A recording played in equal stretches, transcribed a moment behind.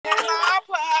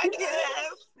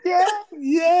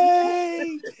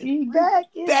back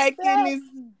in this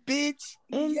bitch.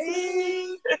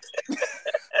 Indeed.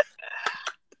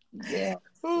 Yeah.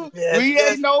 We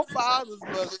ain't no fathers,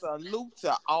 but salute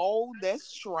to all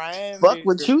that's trying. Fuck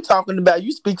what you talking about.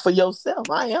 You speak for yourself.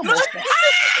 I am on that.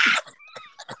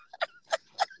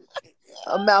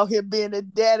 I'm out here being a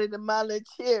daddy to my little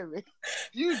cherry.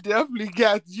 You definitely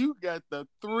got the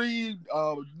three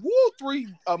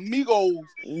amigos.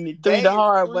 Three the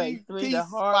hard way. Three the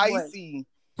hard spicy.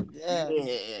 Way. Yeah.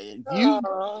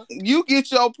 You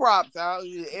get your props out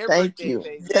every Thank day, you.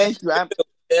 baby. Thank you.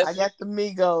 I got the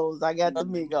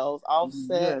Migos.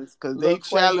 Offset. Yes, because they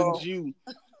challenge you.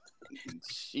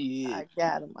 Shit. I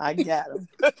got them.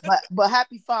 But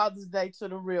happy Father's Day to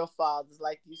the real fathers,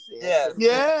 like you said.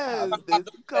 Yes.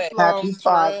 Happy Father's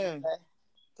Day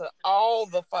to all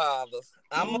the fathers.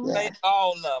 I'm gonna say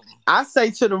all of them. I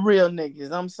say to the real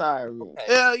niggas. I'm sorry. Okay.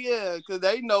 Hell yeah, because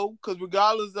they know. Because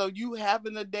regardless of you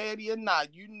having a daddy or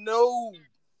not, you know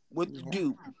what to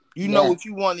do. You know what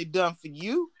you want it done for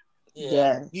you.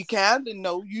 Yeah. You kind of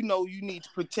know. You know you need to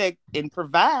protect and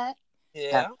provide.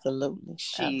 Yeah, absolutely.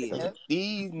 Shit,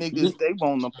 these niggas they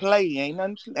want to play. Ain't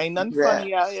nothing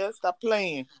funny out here. Stop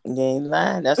playing. You ain't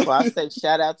lying. That's why I say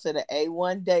shout out to the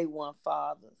A1 Day One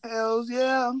fathers. Hells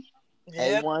yeah.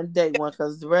 A1 Day One,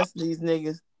 because the rest of these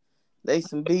niggas, they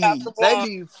some bees. They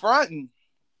be fronting.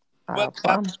 But the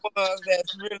ones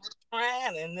that's really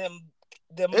trying and them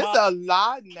it's a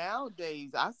lot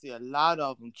nowadays. I see a lot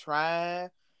of them trying.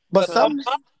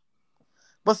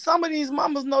 But some of these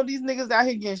mamas know these niggas out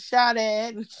here getting shot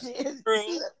at and shit.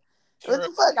 True. What the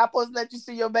fuck? I supposed to let you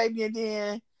see your baby and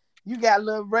then you got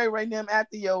little Ray them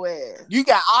after your ass. You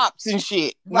got ops and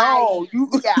shit. Right. No, you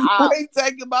got ops. ain't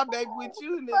taking my baby with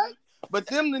you, nigga. But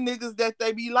them the niggas that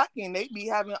they be liking, they be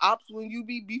having ops when you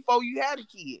be before you had a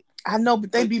kid. I know,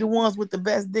 but they be the ones with the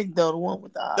best dick though, the one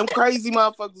with the ops. Them crazy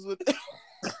motherfuckers with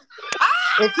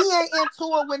If he ain't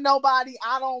into it with nobody,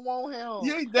 I don't want him.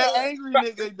 You that angry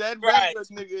nigga, that regular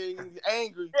nigga ain't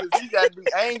angry because he got to be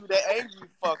angry. That angry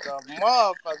fucker,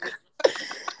 motherfucker.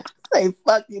 Say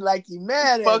fuck you like you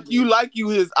mad at fuck me. you like you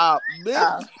his op,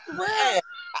 bitch.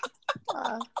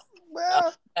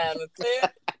 Well.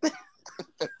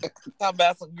 Talk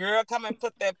about some girl, come and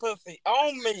put that pussy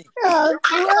on me.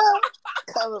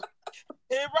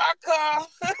 Here I come.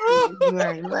 You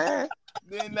ain't lying.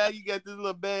 Then now you got this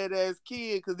little badass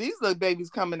kid because these little babies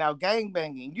coming out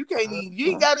gangbanging. You can't even, you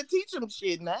ain't got to teach them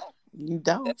shit now. You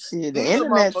don't. Shit, the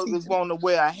internet motherfuckers want to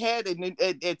wear a hat and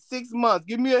at 6 months.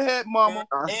 Give me a hat, mama.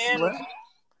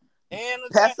 And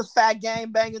pacify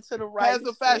gang banging to the right.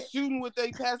 Pacify shooting with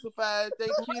they pacify. They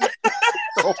kids.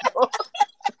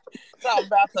 Talking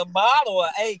about the bottle of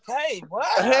AK. What?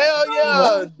 Hell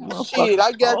yeah. Shit,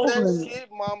 I got that shit,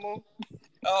 mama.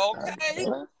 Okay.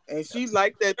 And she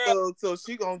like that thug, so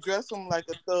she gonna dress him like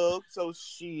a thug. So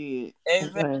shit.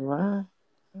 Exactly.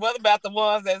 What about the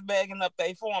ones that's bagging up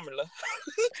their formula?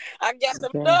 I got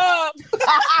them dubs.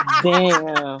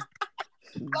 Damn.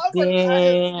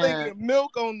 Damn.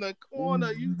 Milk on the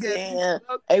corner. You get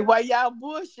Hey, why y'all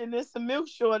bushing? It's a milk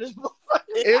shortage.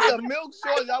 It's a milk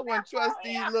shortage. I wouldn't trust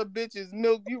these little bitches.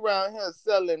 Milk, you around here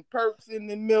selling perks in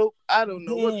the milk. I don't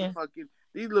know what the fuck it.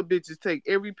 These little bitches take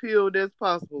every pill that's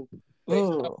possible.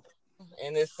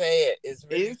 And it's sad. It's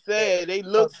really sad. They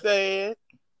look sad.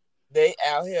 They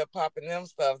out here popping them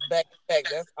stuff back to back.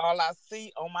 That's all I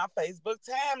see on my Facebook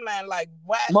timeline. Like,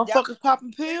 why? Motherfuckers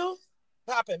popping pills?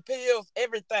 Popping pills,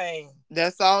 everything.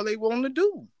 That's all they want to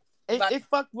do. It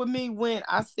fucked with me when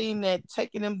I seen that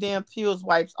taking them damn pills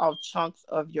wipes off chunks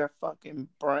of your fucking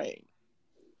brain.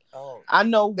 Oh, I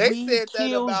know they weed said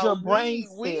kills that about your brain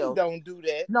cells. Weed don't do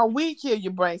that. No, weed kill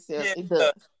your brain cells. Yeah, it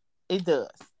does. It does.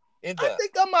 It does. I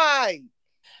think I might.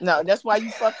 No, that's why you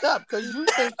fucked up, because you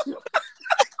think you...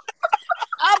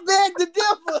 I beg to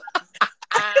differ.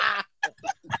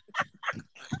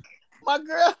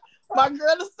 My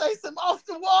girl to say some off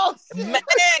the wall shit. Man,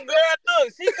 girl,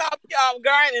 look, she caught me off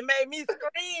guard and made me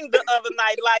scream the other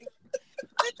night. Like,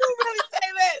 did you really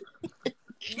say that?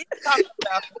 You talking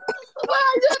about?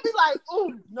 Well, you'd be like,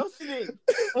 ooh, no, she didn't.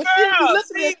 Girl,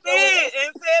 she did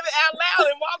and said it out loud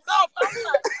and walked off. I'm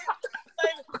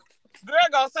like, girl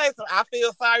gonna say something. I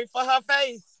feel sorry for her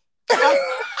face.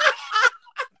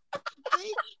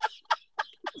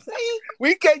 See?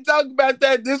 We can't talk about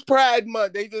that this Pride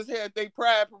Month. They just had their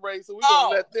Pride Parade, so we're going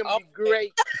to let them be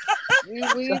great. we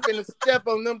ain't finna step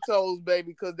on them toes,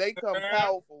 baby, because they come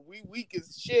powerful. We weak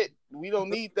as shit. We don't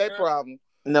need that problem.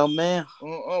 No, man.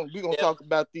 We're going to talk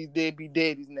about these deadbeat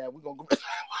daddies now. We're going to go.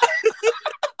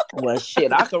 Well,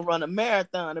 shit, I could run a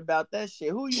marathon about that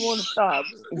shit. Who you want to start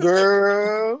with?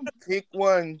 Girl, pick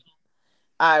one.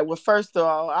 All right. Well, first of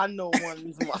all, I know one of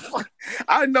these motherfuckers.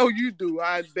 I know you do,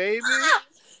 baby.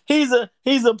 He's a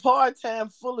part-time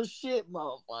full of shit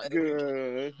motherfucker.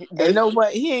 Good. And no,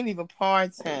 but he ain't even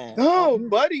part-time. No,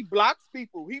 buddy blocks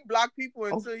people. He block people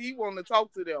until he want to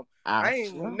talk to them. I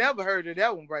ain't never heard of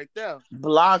that one right there.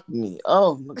 Block me.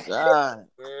 Oh my God.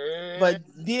 But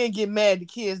then get mad the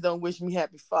kids don't wish me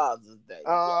happy Father's Day.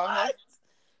 What?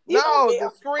 No,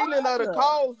 the screening of the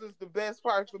calls is the best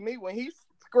part for me when he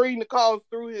screened the calls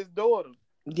through his daughter.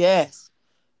 Yes.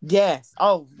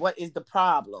 Oh, what is the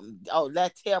problem? Oh,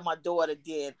 tell my daughter,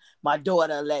 then my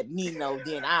daughter let me know,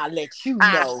 then I'll let you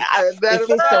know if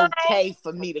it's okay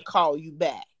for me to call you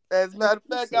back. As a matter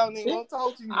of fact, I don't even want to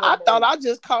talk to you. I thought I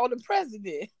just called the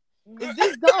president. Is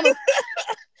this Donald?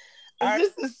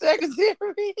 Is this the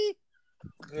secretary?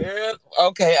 Girl,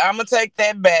 okay, I'm going to take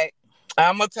that back.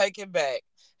 I'm going to take it back.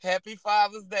 Happy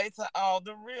Father's Day to all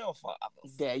the real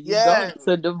fathers. There you go.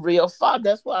 To the real father.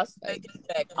 That's what I say.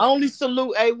 I only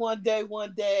salute A1 Day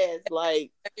One dads.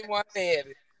 Like A1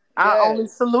 Daddy. I only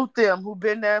salute them who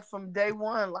been there from day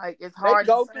one. Like it's hard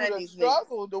to go to through the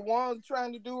struggle. The ones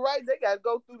trying to do right, they got to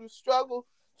go through the struggle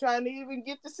trying to even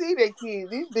get to see their kids.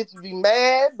 These bitches be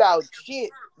mad about shit.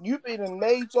 You been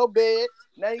made your bed.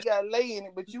 Now you got to lay in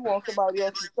it, but you want somebody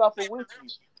else to suffer with you.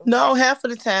 No, half of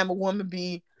the time a woman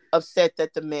be upset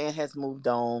that the man has moved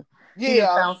on. Yeah, he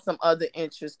found some other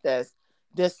interest that's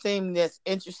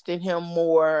interested him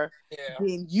more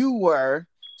than you were.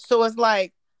 So it's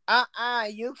like,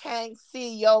 you can't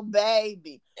see your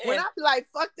baby. When I be like,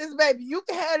 fuck this baby, you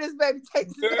can have this baby. Take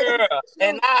this baby.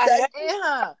 And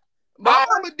my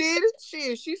mama did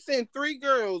it. She sent 3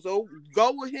 girls.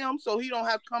 Go with him so he don't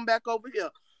have to come back over here.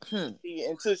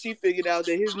 Until she figured out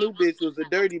that his new bitch was a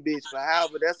dirty bitch. But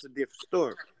however, that's a different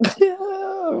story.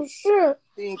 Oh shit!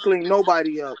 She ain't clean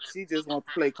nobody up. She just wants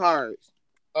to play cards.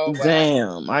 Oh, wow.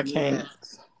 Damn, I can't.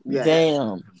 Yeah.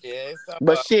 Damn. Yeah,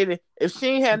 but shit, if she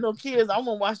ain't had no kids, I'm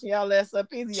gonna watch y'all ass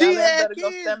up easy. She had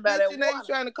kids, bitch, and they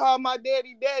trying to call my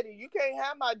daddy. You can't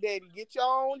have my daddy. Get your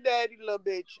own daddy, little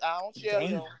bitch. I don't share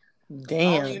him.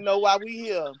 Damn. I don't even know why we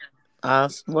here.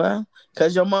 Well,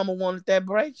 cause your mama wanted that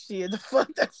break. Shit, the fuck.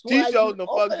 That's she showed the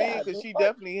fuck did, cause she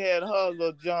definitely had her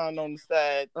little John on the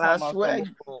side.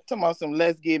 Talking about some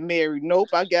let's get married. Nope,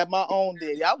 I got my own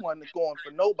daddy. I wasn't going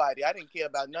for nobody. I didn't care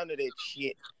about none of that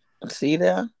shit. See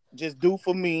there? Just do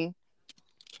for me,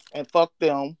 and fuck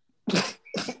them.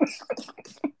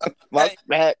 Fuck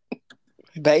that.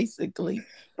 Basically.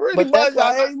 Pretty much,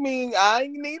 I ain't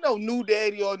need no new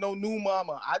daddy or no new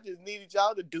mama. I just needed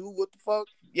y'all to do what the fuck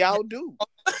y'all do.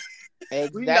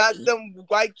 Exactly. We not them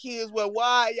white kids where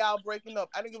why y'all breaking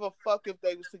up? I didn't give a fuck if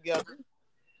they was together.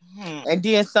 And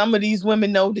then some of these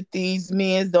women know that these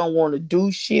men don't want to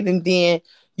do shit, and then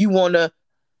you want to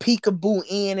peekaboo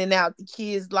in and out the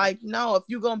kids' life. No, if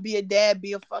you're gonna be a dad,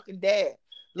 be a fucking dad.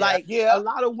 Like a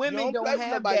lot of women don't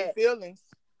have that feelings,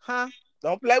 huh?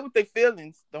 Don't play with their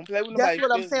feelings. Don't play with nobody's feelings. That's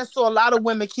what I'm saying. So a lot of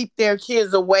women keep their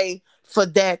kids away for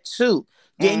that too.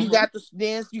 Then you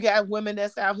got women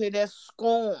that's out here that's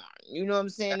scorned. You know what I'm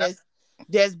saying?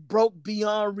 That's broke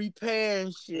beyond repair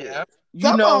and shit. Yeah.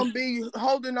 Some of them be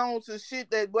holding on to shit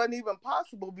that wasn't even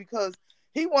possible because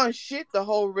he wasn't shit the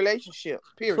whole relationship.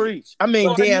 Period. Preach. I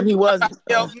mean, damn, he wasn't.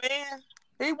 Man.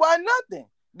 He wasn't nothing.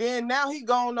 Then now he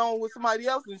going on with somebody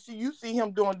else, and you see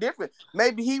him doing different.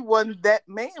 Maybe he wasn't that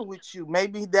man with you.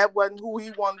 Maybe that wasn't who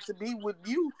he wanted to be with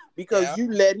you because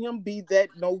you let him be that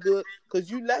no good.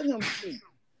 Because you let him cheat.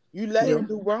 You let him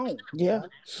do wrong. Yeah.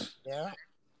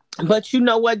 But you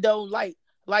know what though? Like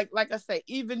I say,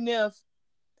 even if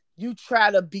you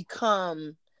try to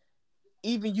become,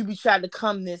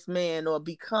 this man or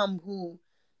become who,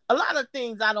 a lot of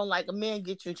things I don't like. A man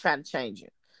get you and try to change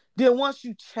it. Then once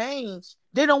you change,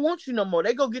 they don't want you no more.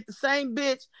 They go get the same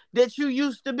bitch that you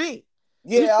used to be.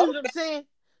 Yeah. You see what I'm saying?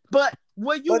 But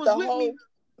when you was with me,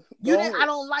 you didn't, I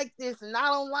don't like this and I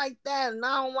don't like that and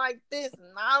I don't like this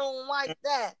and I don't like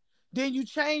that. Then you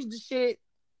change the shit,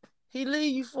 he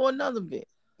leave you for another bitch.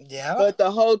 Yeah. But the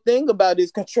whole thing about it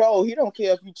is control. He don't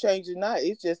care if you change or not.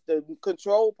 It's just the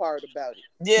control part about it.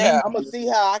 Yeah. I'm going to see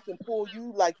how I can pull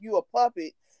you like you a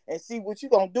puppet and see what you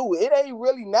going to do. It ain't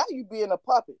really now you being a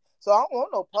puppet. So I don't want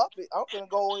no puppet. I'm going to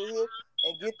go in here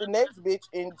and get the next bitch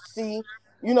and see,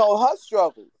 her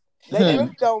struggle. They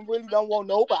really don't want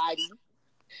nobody.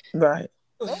 Right.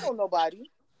 They don't want nobody.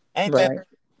 Ain't right. That...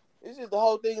 It's just the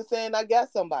whole thing of saying I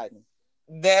got somebody.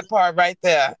 That part right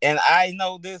there. And I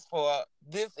know this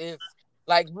is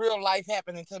like real life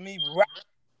happening to me right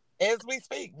as we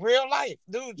speak. Real life.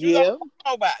 Dude, you don't want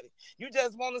nobody. You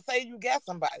just want to say you got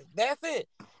somebody. That's it.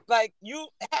 Like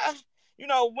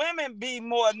women be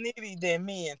more needy than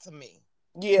men to me.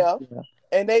 Yeah.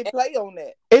 And they play on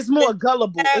that. It's more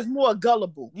gullible. It's more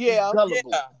gullible. Yeah. It's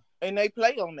gullible. Yeah. And they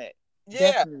play on that.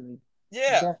 Yeah. Definitely.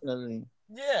 Yeah. Definitely.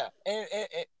 Yeah.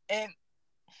 And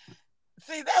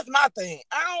see, that's my thing.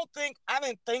 I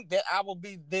didn't think that I would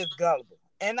be this gullible.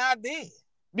 And I did.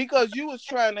 Because you was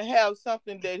trying to have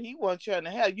something that he wasn't trying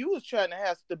to have. You was trying to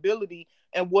have stability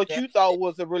and what you thought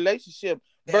was a relationship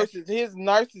versus his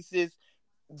narcissist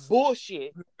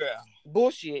bullshit. Girl.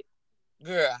 Bullshit.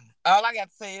 Girl, all I got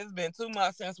to say is it's been 2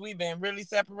 months since we've been really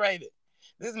separated.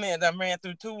 This man done ran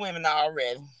through 2 women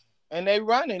already. And they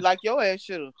running like your ass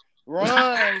should have.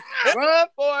 Run. Run,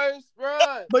 Forrest.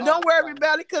 Run. But don't worry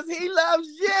about it because he loves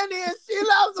Jenny and she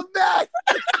loves him back.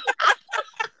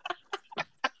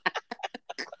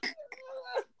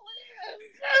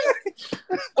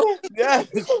 Yes.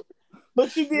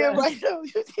 But you did right though.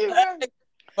 You did right.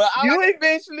 But you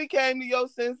eventually came to your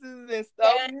senses and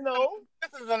stuff, you know.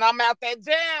 And I'm out that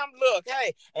jam. Look,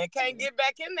 hey, and can't get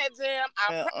back in that jam.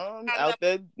 Out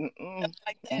there.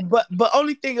 Like that. But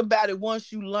only thing about it,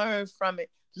 once you learn from it,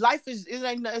 life is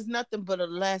it's nothing but a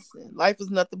lesson. Life is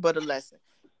nothing but a lesson.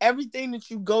 Everything that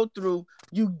you go through,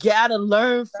 you gotta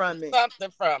learn from it.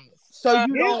 Something from it. So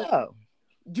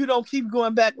you don't keep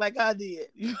going back like I did.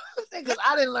 You know what I'm saying? Because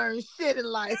I didn't learn shit in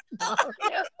life.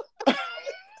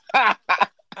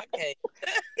 Okay.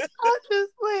 I'm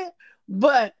just playing.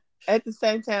 But at the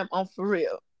same time, I'm for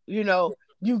real. You know,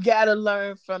 you gotta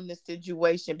learn from the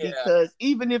situation because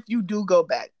even if you do go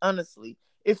back, honestly,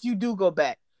 if you do go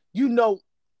back, you know,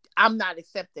 I'm not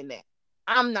accepting that.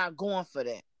 I'm not going for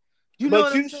that. You know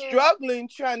but you struggling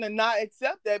trying to not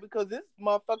accept that because this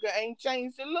motherfucker ain't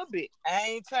changed a little bit.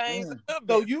 Ain't changed a little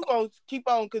bit. So you gonna keep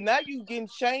on because now you getting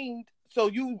shamed. So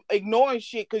you ignoring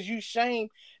shit because you shamed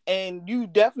and you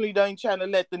definitely ain't trying to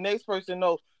let the next person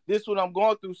know this is what I'm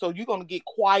going through. So you're gonna get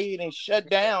quiet and shut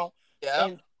down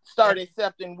and start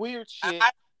accepting weird shit.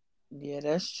 Yeah,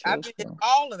 that's true. I did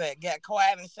all of that. Got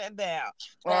quiet and shut down.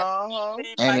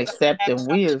 And accepting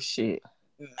weird shit.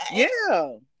 Man.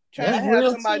 Yeah. Trying to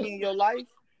have somebody in your life.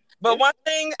 But one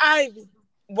thing,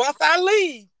 once I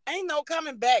leave, ain't no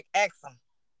coming back. Ask them.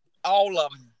 All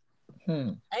of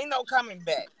them. Ain't no coming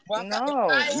back.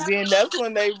 Then that's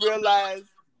when they realize.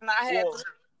 And I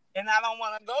don't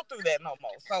want to go through that no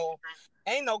more. So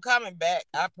ain't no coming back.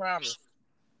 I promise.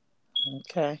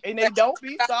 Okay. And they don't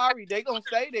be sorry. They gonna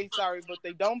say they sorry, but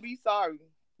they don't be sorry.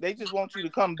 They just want you to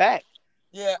come back.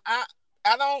 Yeah, I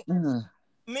don't.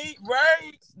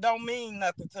 Words don't mean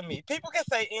nothing to me. People can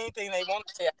say anything they want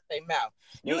to say out their mouth.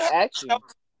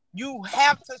 You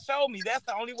have to show me. That's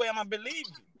the only way I'm gonna believe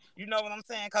you. You know what I'm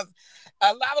saying? Because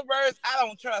a lot of words I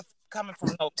don't trust coming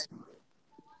from nobody.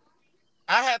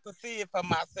 I have to see it for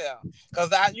myself.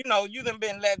 Because you done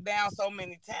been let down so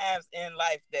many times in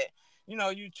life that,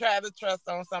 you try to trust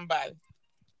on somebody.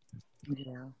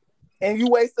 Yeah. And you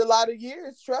waste a lot of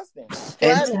years trusting.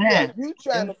 You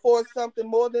trying to force something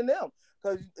more than them.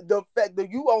 Because the fact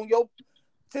that you on your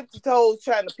tipsy toes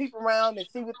trying to peep around and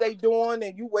see what they doing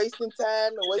and you wasting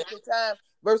time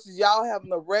versus y'all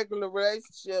having a regular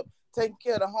relationship, taking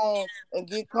care of the home and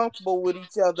get comfortable with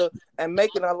each other and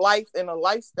making a life and a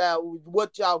lifestyle with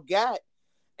what y'all got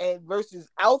and versus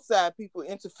outside people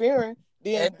interfering,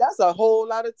 then that's a whole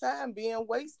lot of time being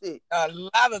wasted. A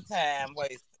lot of time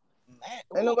wasted.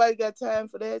 Ain't nobody got time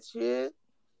for that shit.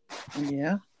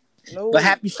 Yeah. No. But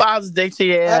happy Father's Day to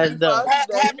your ass, though.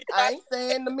 I ain't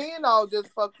saying the men all just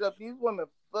fucked up. These women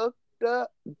fucked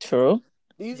up. True.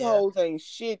 These hoes ain't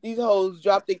shit. These hoes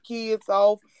drop their kids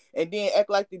off and then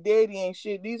act like the daddy ain't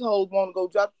shit. These hoes want to go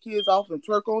drop the kids off and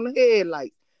twerk on the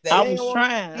headlights. I was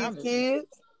trying. These kids.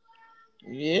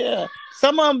 Yeah.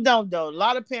 Some of them don't, though. A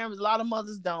lot of parents, a lot of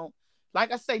mothers don't.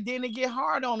 Like I say, then it get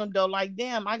hard on them, though. Like,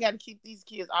 damn, I got to keep these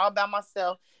kids all by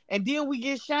myself. And then we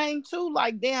get shamed, too.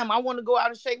 Like, damn, I want to go out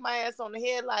and shake my ass on the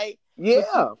head. Like,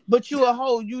 but you a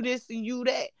hoe. You this and you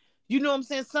that. You know what I'm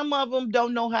saying? Some of them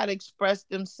don't know how to express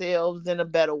themselves in a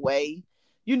better way.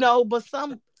 But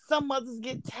some mothers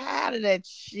get tired of that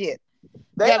shit.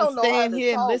 They don't know how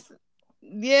to talk. Listen.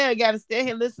 Yeah, got to stay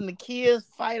here and listen to kids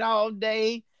fight all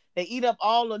day. They eat up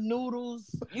all the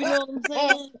noodles. You know what I'm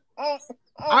saying?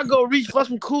 I go reach for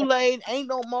some Kool-Aid. Ain't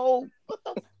no more. What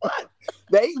the fuck?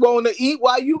 They want to eat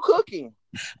while you cooking.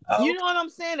 You know what I'm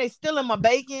saying? They stealing my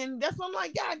bacon. That's what I'm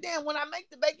like, God damn, when I make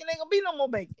the bacon, ain't gonna be no more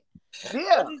bacon.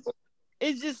 Yeah.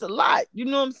 It's just a lot. You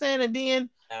know what I'm saying? And then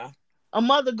a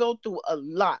mother go through a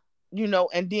lot,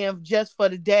 and then just for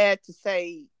the dad to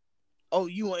say, oh,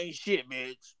 you ain't shit,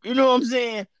 bitch. You know what I'm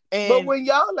saying? But when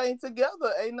y'all ain't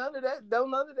together, ain't none of that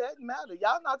matter.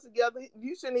 Y'all not together.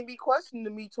 You shouldn't be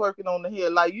questioning me twerking on the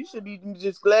head. Like, you should be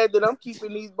just glad that I'm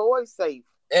keeping these boys safe.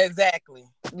 Exactly.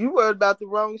 You worried about the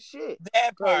wrong shit.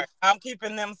 That part. I'm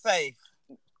keeping them safe.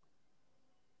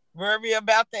 Worry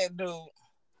about that dude.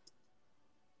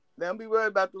 They don't be worried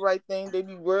about the right thing. They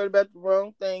be worried about the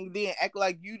wrong thing. Then act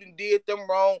like you did them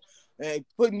wrong and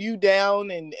putting you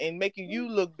down and making you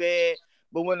look bad.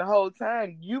 But when the whole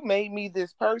time you made me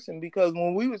this person, because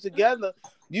when we were together,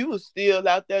 you was still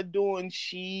out there doing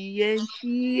she and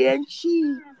she and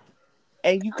she.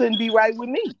 And you couldn't be right with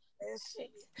me.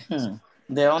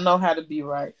 They don't know how to be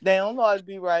right. They don't know how to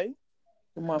be right.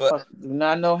 The motherfuckers do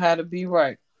not know how to be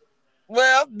right.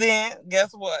 Well, then,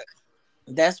 guess what?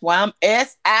 That's why I'm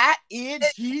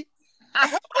SING.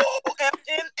 FNF.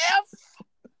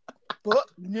 But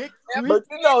you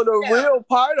know the real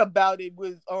part about it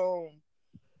was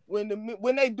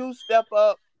when they do step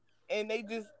up and they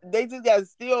just got to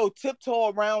still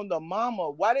tiptoe around the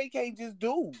mama. Why they can't just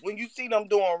do when you see them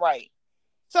doing right?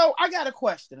 So I got a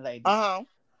question, lady. I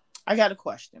got a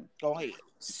question. Go ahead.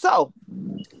 So,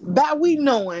 by we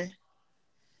knowing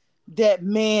that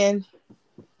men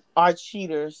are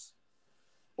cheaters,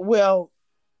 well,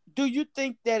 do you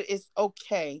think that it's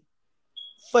okay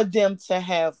for them to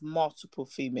have multiple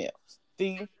females?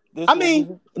 See, that's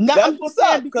what's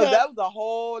up, because that was a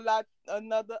whole lot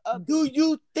another. Do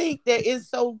you think that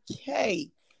it's okay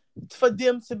for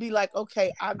them to be like,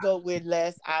 okay, I go with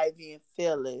Les, Ivy, and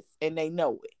Phyllis, and they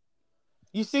know it?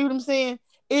 You see what I'm saying?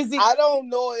 Is it? I don't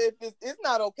know if it's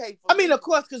not okay for me. Of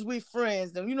course, because we're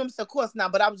friends, and you know what I'm saying? Of course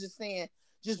not, but I was just saying,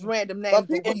 just random names. But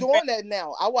people doing that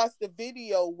now. I watched the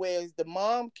video where the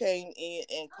mom came in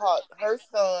and caught her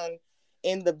son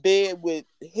in the bed with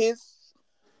his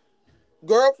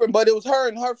girlfriend, but it was her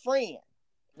and her friend.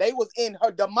 They was in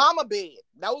the mama bed.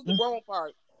 That was the wrong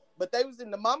part. But they was in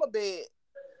the mama bed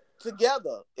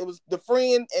together. It was the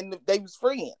friend and they was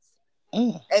friends.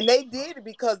 And they did it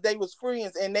because they was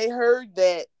friends, and they heard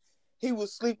that he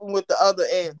was sleeping with the other.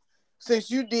 And since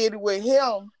you did it with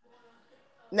him,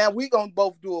 now we gonna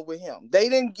both do it with him. They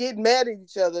didn't get mad at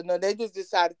each other. No, they just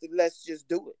decided to let's just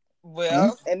do it.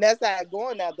 Well, and that's how it's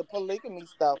going now, the polygamy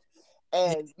stuff.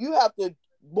 And you have to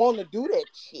want to do that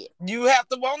shit. You have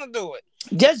to want to do it.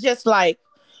 Just like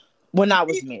when I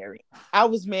was married. I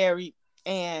was married,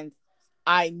 and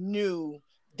I knew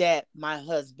that my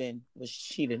husband was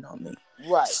cheating on me.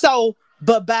 Right. So,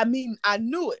 but by me, I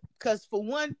knew it. Because for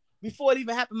one, before it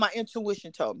even happened, my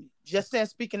intuition told me. Just saying,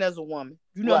 speaking as a woman.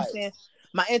 You know what I'm saying?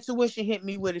 My intuition hit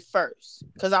me with it first.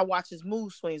 Because I watch his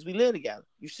mood swings. We live together.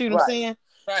 You see what I'm saying?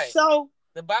 Right. So,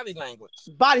 the body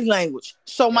language.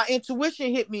 So my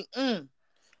intuition hit me.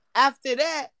 After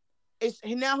that, it's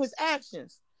now his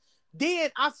actions.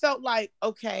 Then I felt like,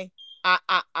 okay,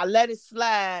 I let it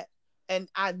slide. And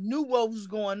I knew what was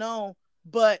going on,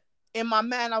 but in my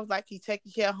mind, I was like, he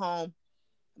taking care of home.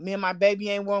 Me and my baby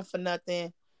ain't working for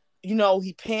nothing. You know,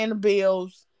 he paying the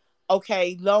bills.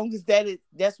 Okay, long as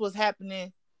that's what's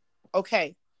happening.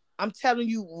 Okay, I'm telling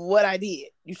you what I did.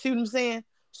 You see what I'm saying?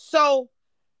 So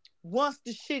once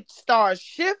the shit starts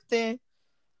shifting,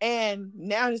 and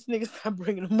now this nigga start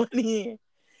bringing the money in,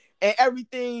 and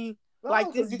everything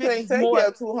like this, you can't take care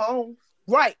of two homes,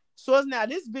 right? So it's now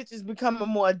this bitch is becoming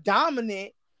more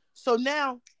dominant. So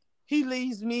now he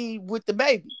leaves me with the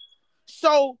baby.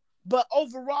 So, but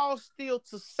overall, still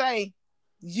to say,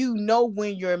 you know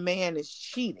when your man is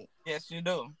cheating. Yes, you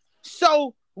do.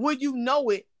 So when you know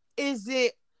it, is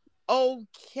it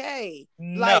okay?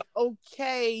 No. Like,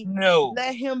 okay, no,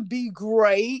 let him be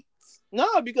great.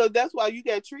 No, because that's why you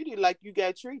got treated like you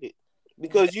got treated.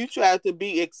 Because you tried to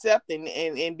be accepting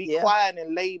and be quiet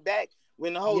and laid back.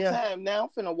 When the whole time, now I'm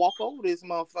finna walk over this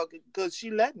motherfucker because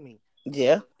she let me.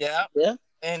 Yeah.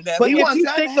 And that's but he wasn't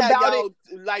trying to have y'all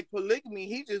like polygamy.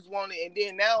 He just wanted, and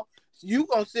then now you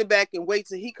gonna sit back and wait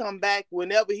till he come back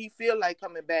whenever he feel like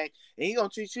coming back, and he gonna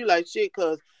treat you like shit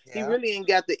because he really ain't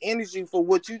got the energy for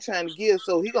what you trying to give.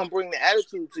 So he gonna bring the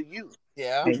attitude to you.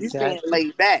 Yeah, and you staying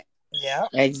laid back. Yeah,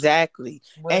 exactly.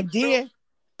 Well, and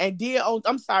then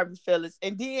I'm sorry, fellas.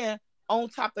 And then on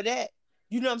top of that,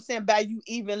 you know what I'm saying? By you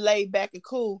even laid back and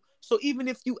cool. So even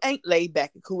if you ain't laid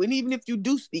back and cool, and even if you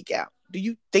do speak out, do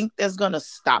you think that's gonna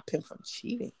stop him from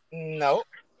cheating? No.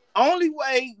 Only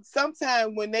way,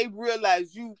 sometimes when they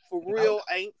realize you for real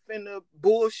ain't finna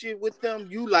bullshit with them,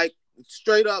 you like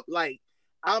straight up like,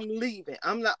 I'm leaving.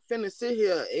 I'm not finna sit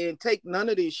here and take none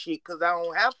of this shit because I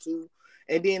don't have to.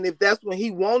 And then if that's when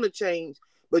he want to change,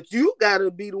 but you gotta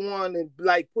be the one and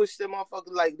like push them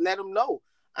motherfuckers, like let them know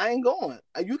I ain't going.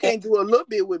 You can't do a little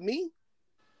bit with me.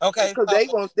 Okay, because they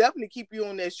gonna definitely keep you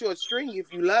on that short string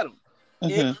if you let them.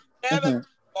 Okay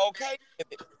with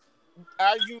it.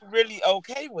 Are you really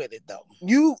okay with it though?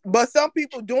 But some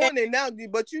people doing it now,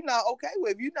 but you're not okay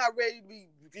with it. You're not ready to be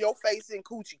your face in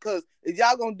coochie. Because if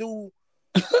y'all gonna do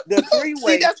the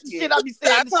three-way, see, that's the shit I be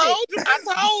saying. I told you.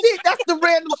 Shit, that's the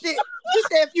random shit. You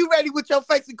said if you ready with your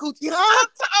face in coochie, huh? I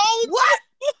told you.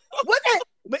 What that?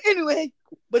 But anyway,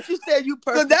 but you said you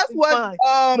perfect. That's what.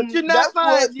 Fine. But you're not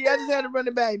fine. G. I just had to run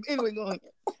it back. Anyway, go ahead.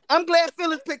 I'm glad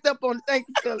Phyllis picked up on it. Thank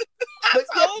you, Phyllis. But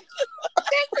I told you.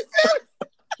 thank you, Phyllis.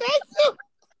 Thank you.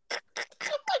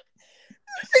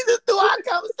 She just threw our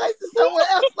conversation somewhere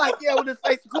else. Like, yeah, with his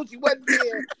face in coochie wasn't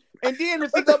there. And then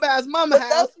if he go by his mama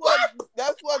house,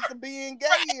 that's what the being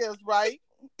gay is, right?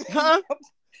 Huh?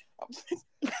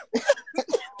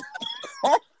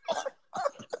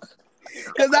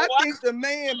 Because I think the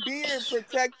man beard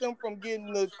protects them from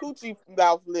getting the coochie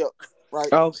mouth lips,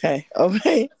 right? Okay.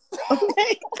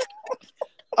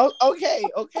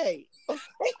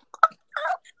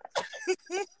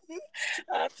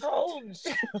 I told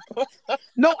you.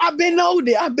 No, I've been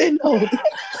older.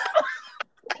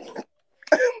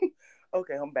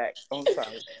 Okay, I'm back. I'm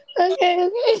sorry. Okay.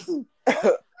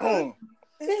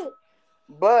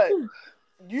 But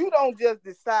you don't just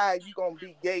decide you're going to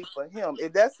be gay for him.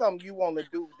 If that's something you want to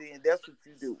do, then that's what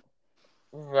you do.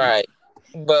 Right.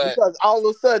 But because all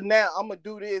of a sudden now I'm going to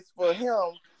do this for him,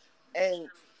 and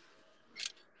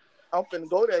I'm finna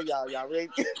go there, y'all. Y'all ready?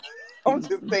 I'm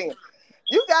just saying.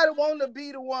 You gotta want to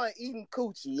be the one eating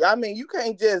coochie. I mean, you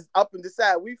can't just up and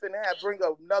decide we finna bring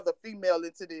another female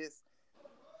into this,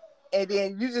 and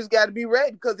then you just gotta be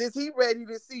ready. Because is he ready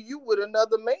to see you with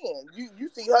another man? You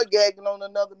see her gagging on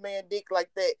another man's dick like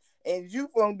that, and you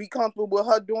gonna be comfortable with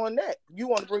her doing that. You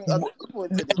want to bring other people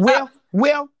into this?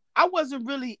 Well, I wasn't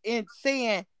really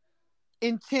saying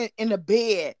intent in the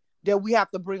bed that we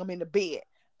have to bring them in the bed,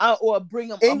 or bring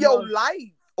them in your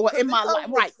life. Or in my life,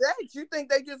 right? Sex. You think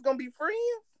they just gonna be friends?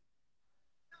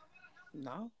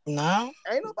 No.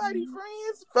 Ain't nobody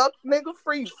friends. Fuck nigga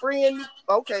free. Friend.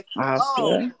 Okay.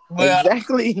 Well,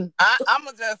 exactly. I'm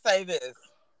gonna just say this.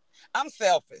 I'm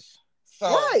selfish. So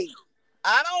right.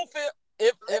 I don't feel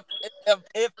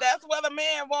if that's what a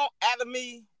man want out of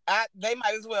me, they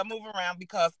might as well move around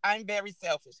because I'm very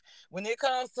selfish. When it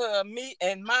comes to me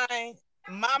and my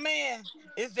man,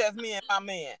 it's just me and my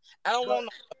man. I don't want no.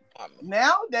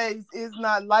 Nowadays, it's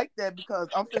not like that because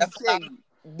I'm finna tell you,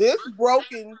 this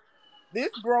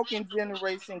broken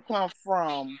generation come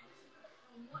from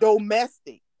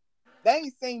domestic. They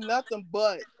ain't seen nothing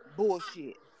but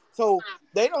bullshit. So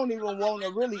they don't even want to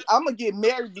really. I'm gonna get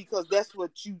married because that's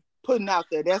what you putting out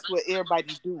there. That's what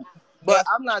everybody do. But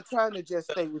I'm not trying to just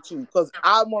stay with you because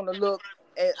I want to look,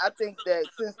 and I think that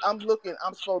since I'm looking,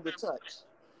 I'm supposed to touch.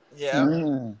 Yeah.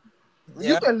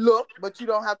 You can look, but you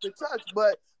don't have to touch.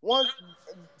 But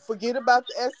forget about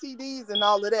the STDs and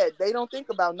all of that. They don't think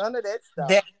about none of that stuff.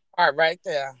 That part right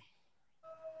there.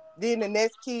 Then the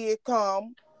next kid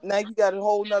come. Now you got a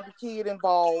whole nother kid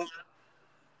involved.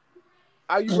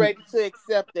 Are you ready to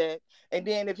accept that? And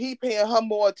then if he paying her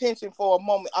more attention for a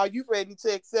moment, are you ready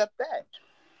to accept that?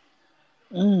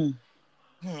 You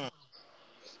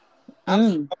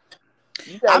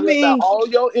gotta about all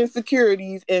your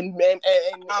insecurities and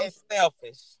I'm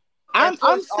selfish. I'm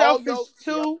selfish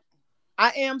too.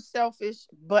 I am selfish,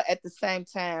 but at the same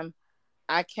time,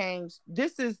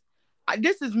 this is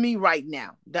me right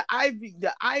now. The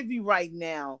Ivy right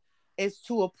now is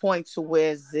to a point to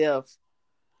where as if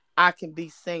I can be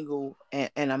single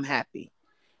and I'm happy.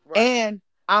 Right. And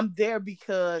I'm there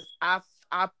because I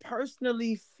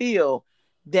personally feel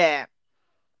that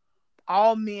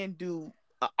all men do,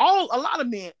 a lot of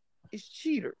men is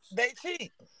cheaters. They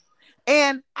cheat.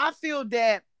 And I feel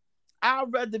that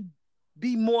I'd rather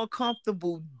be more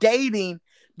comfortable dating.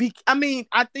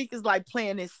 I think it's like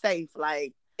playing it safe.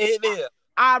 Like it is.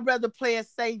 I'd rather play it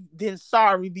safe than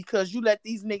sorry because you let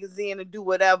these niggas in and do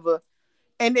whatever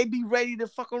and they be ready to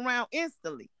fuck around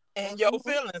instantly. And your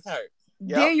feelings hurt.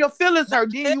 Then your feelings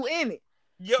hurt. Then you in it.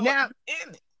 Now,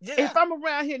 in it. Yeah. If I'm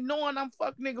around here knowing I'm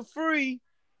fuck nigga free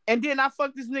and then I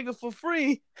fuck this nigga for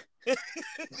free,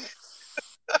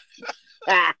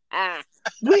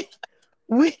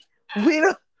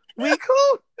 we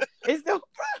cool. It's no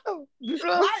problem. You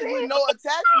know what I'm saying? With no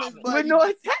attachments, but with no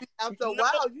attachments. After a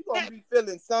while, you're gonna be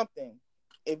feeling something.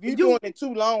 If you're doing it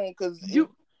too long, because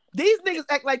these niggas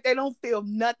act like they don't feel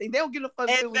nothing. They don't give a fuck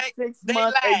if it was 6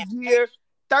 months, a year,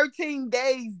 13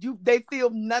 days. They feel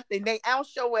nothing. They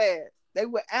ounce your ass. They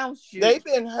will ounce you. They've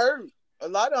been hurt. A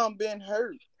lot of them been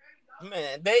hurt.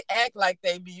 Man, they act like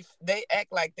they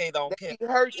don't care. They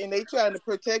hurt and they trying to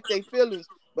protect their feelings.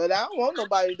 But I don't want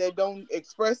nobody that don't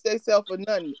express themselves or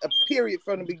nothing, a period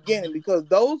from the beginning, because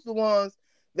those the ones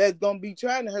that's gonna be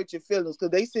trying to hurt your feelings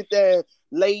because they sit there and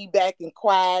lay back and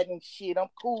quiet and shit. I'm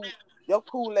cool. Your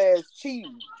cool ass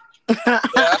cheating.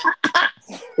 Yeah.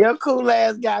 Your cool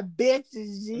ass got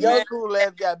bitches. G. Your cool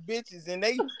ass got bitches, and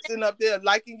they sitting up there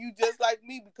liking you just like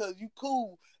me because you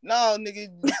cool. No, nigga,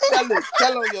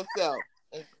 tell on yourself.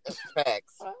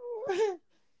 Facts.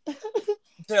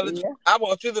 Tell it. Yeah. I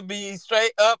want you to be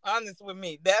straight up honest with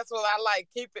me. That's what I like.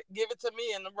 Give it to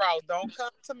me in the raw. Don't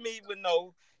come to me with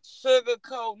no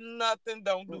sugarcoat, nothing.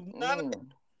 Don't do none of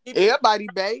it. Everybody,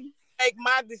 babe. Make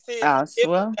my decision. I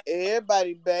swear.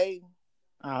 Everybody, babe.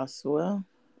 I swear.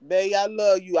 Babe, I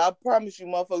love you. I promise you,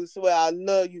 motherfucker, swear I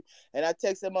love you. And I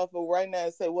text that motherfucker right now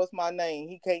and say, what's my name?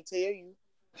 He can't tell you.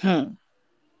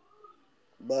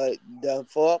 But the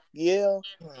fuck, yeah.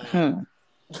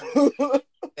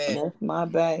 That's my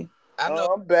babe. I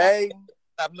know, babe.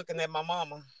 Stop looking at my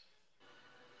mama.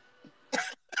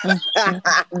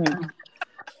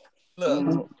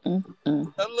 Look, a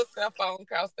little cell phone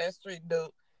across that street,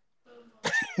 dude.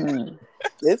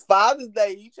 It's Father's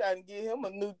Day. You trying to get him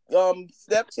a new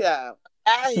stepchild?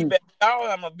 He better go.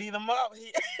 I'm gonna beat him up.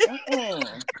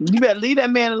 You better leave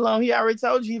that man alone. He already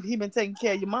told you he been taking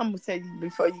care of your mama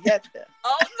before you got there.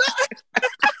 Oh no!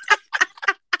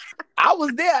 I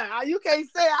was there. You can't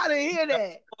say I didn't hear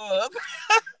that.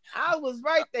 I was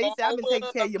right there. He said, I've been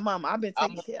taking care of your mama. I've been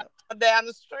taking care of her. Down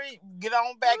the street. Get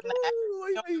on back now.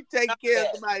 You take care of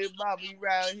somebody's mama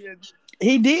around here.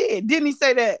 He did. Didn't he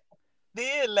say that?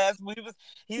 Did last week.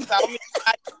 He saw me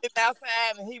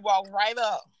outside and he walked right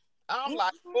up. I'm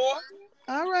like, boy.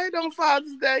 All right, on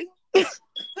Father's Day.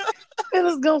 I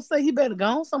was gonna say he better go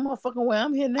on some motherfucking way.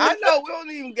 I'm here now. I know we don't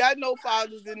even got no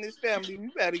fathers in this family. We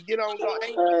better get on.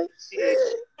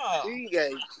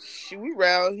 We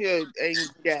around here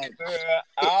ain't got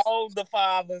all the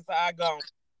fathers are gone.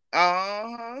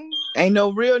 Ain't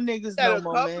no real niggas no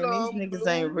more, man. These niggas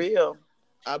ain't real.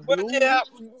 But yeah,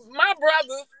 my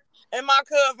brothers and my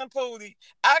cousin Pootie,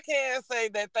 I can't say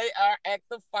that they are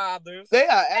active fathers. They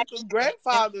are active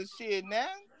grandfathers, shit now.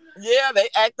 Yeah, they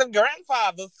active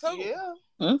grandfathers too. Yeah.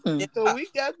 Mm-hmm. So we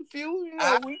got the few,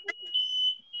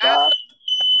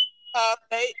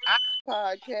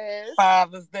 podcast.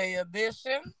 Father's Day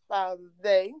edition. Father's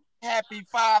Day. Happy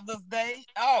Father's Day.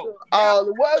 What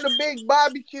are the big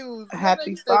barbecues?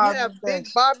 Happy Father's Day. Big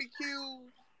barbecues.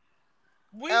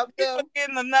 We're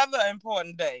forgetting another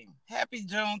important day. Happy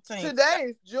Juneteenth. Today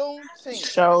is Juneteenth.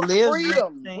 So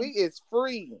freedom. We is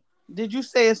free. Did you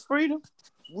say it's freedom?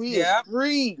 We is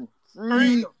free.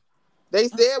 Freedom. They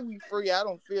said we free. I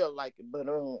don't feel like it, but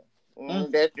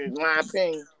that's just my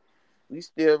opinion. We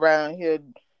still around here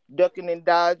ducking and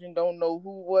dodging. Don't know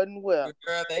who wasn't well.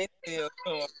 Girl, they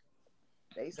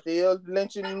still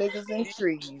lynching niggas in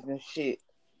trees and shit.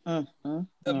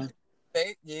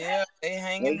 They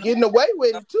hanging. They getting away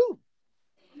with it too.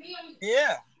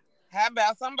 Yeah. How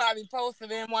about somebody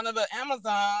posted in one of the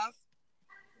Amazons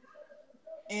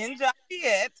in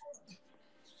Joliet?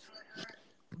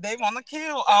 They want to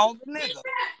kill all the niggas.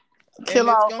 Kill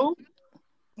all who?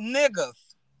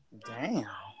 Niggas. Damn.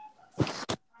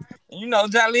 You know,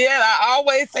 Joliet, I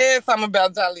always said something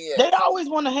about Joliet. They always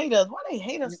want to hate us. Why they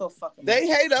hate us so fucking much? They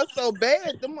hate us so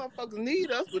bad. Them motherfuckers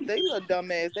need us, but they little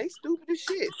dumbass. They stupid as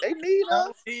shit. They need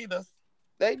us.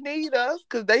 They need us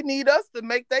because they need us to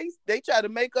make they try to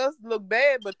make us look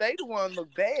bad, but they the one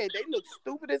look bad. They look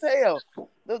stupid as hell.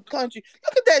 The country.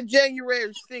 Look at that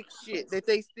January 6th shit that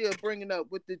they still bringing up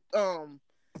with the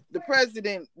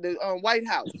president, the White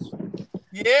House.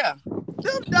 Yeah.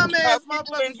 Them dumbass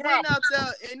motherfuckers went out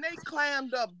there and they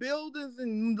climbed up buildings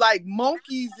and like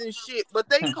monkeys and shit, but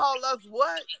they call us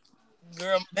what?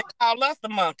 Girl, they call us the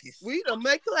monkeys.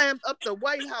 They climbed up the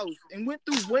White House and went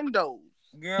through windows.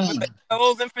 Girl, with their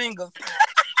toes and fingers.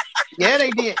 Yeah,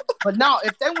 they did. But no,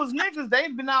 if they was niggas,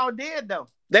 they'd been all dead though.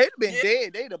 They'd have been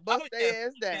dead. They'd have bust their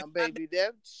ass down, baby.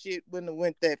 That shit wouldn't have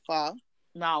went that far.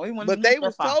 No, we wouldn't. But they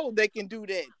was told they can do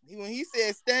that. When he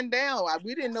said stand down,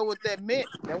 we didn't know what that meant.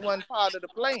 That wasn't part of the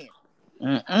plan.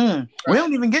 Right. We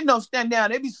don't even get no stand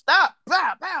down. They be stopped.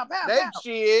 Pow, pow, pow, that pow.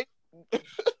 Shit.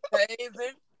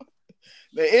 Crazy.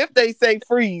 But if they say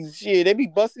freeze, shit, they be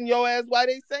busting your ass while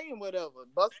they saying whatever.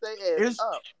 Bust their ass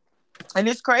up. And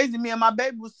it's crazy. Me and my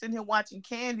baby was sitting here watching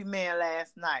Candyman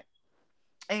last night.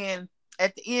 And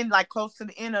at the end, like close to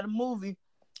the end of the movie,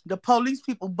 the police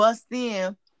people bust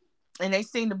in and they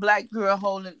seen the black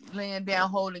girl laying down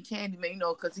holding Candyman,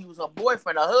 because he was her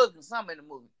boyfriend, a husband, something in the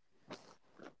movie.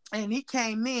 And he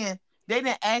came in. They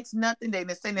didn't ask nothing. They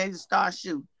didn't say they just start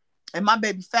shooting. And my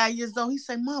baby 5 years old, he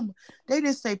said, Mama, they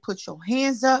didn't say put your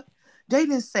hands up. They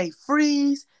didn't say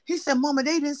freeze. He said, Mama,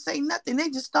 they didn't say nothing. They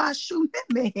just started shooting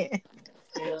that man.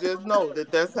 You just know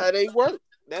that's how they work.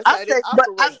 That's how they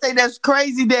operate. But I say that's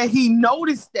crazy that he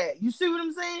noticed that. You see what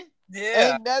I'm saying?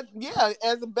 Yeah. And that,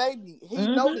 as a baby, he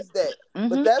noticed that.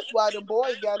 But that's why the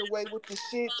boy got away with the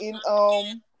shit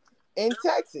in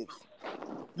Texas.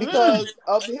 Because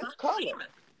of his color.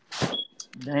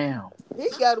 Damn. He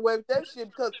got away with that shit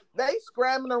because they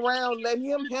scrambling around letting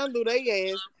him handle their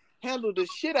ass, handle the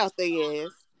shit out their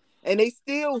ass. And they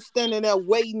still standing there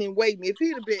waiting and waiting. If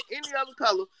he'd have been any other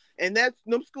color, and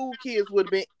them school kids would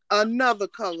have been another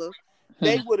color,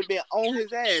 they would have been on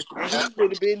his ass and he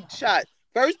would have been shot.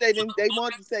 First they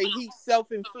wanted to say he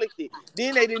self-inflicted.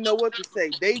 Then they didn't know what to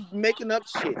say. They making up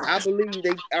shit. I believe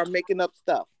they are making up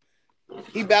stuff.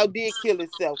 He about did kill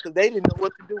himself because they didn't know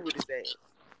what to do with his ass.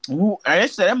 Ooh, they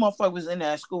said that motherfucker was in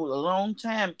that school a long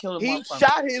time killing motherfuckers. He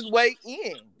shot his way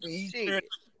in. Shit.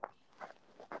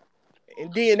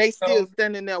 And then they still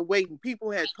standing there waiting.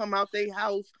 People had come out their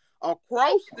house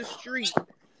across the street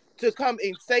to come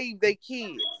and save their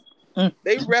kids.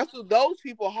 They wrestled those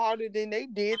people harder than they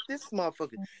did this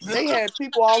motherfucker. They had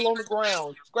people all on the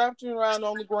ground, scratching around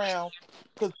on the ground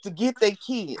to get their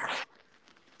kids.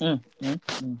 That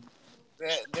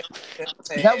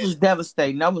was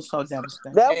devastating. That was so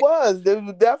devastating. That was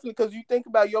definitely because you think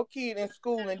about your kid in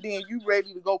school and then you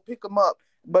ready to go pick them up,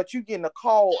 but you getting a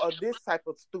call of this type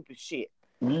of stupid shit.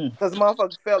 Because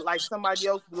motherfuckers felt like somebody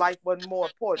else's life wasn't more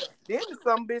important. Then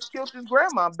some bitch killed his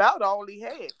grandma, about all he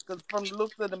had. Because from the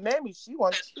looks of the mammy, she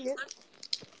wasn't shit.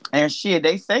 And shit,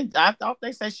 I thought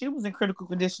they said she was in critical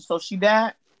condition, so she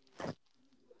died.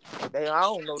 I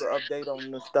don't know the update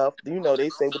on the stuff. You know, they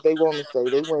say what they want to say.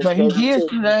 They went. But he did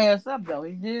shoot her ass up, though.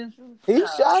 He did shoot. He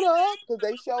shot her up because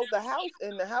they showed the house,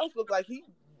 and the house looked like he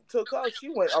took her. She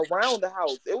went around the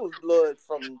house. It was blood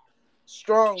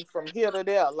strong from here to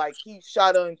there. Like he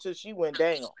shot her until she went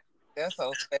down. That's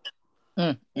so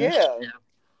sad. Yeah.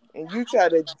 And you try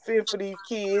to feel for these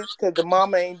kids because the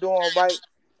mama ain't doing right.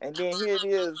 And then here it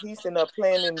is. He's sitting up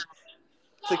planning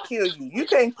to kill you. You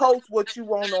can't post what you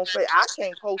want on Facebook. I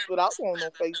can't post what I want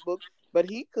on Facebook, but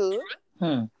he could.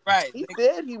 Right. He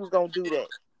said he was going to do that.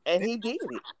 And he did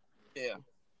it. Yeah.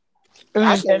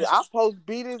 I post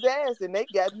beat his ass and they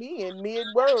got me in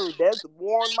mid-word. That's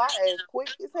warned my ass quick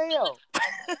as hell.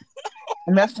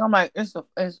 And that's not like it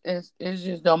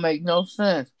just don't make no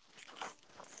sense.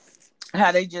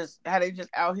 How they just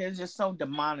out here is just so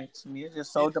demonic to me. It's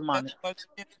just so demonic.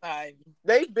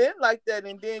 They've been like that,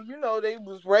 and then they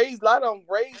was raised. A lot of them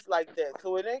raised like that,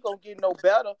 so it ain't gonna get no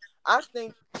better. I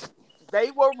think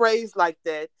they were raised like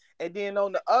that, and then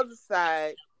on the other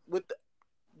side with the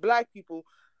black people,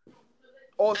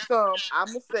 or some, I'm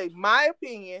gonna say my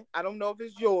opinion. I don't know if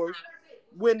it's yours.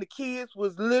 When the kids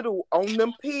was little on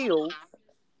them pills.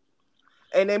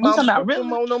 And they mom put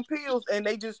them on them pills, and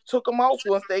they just took them off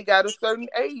once they got a certain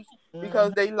age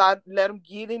because they let them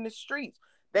get in the streets.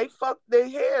 They fucked their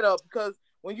head up because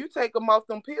when you take them off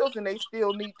them pills and they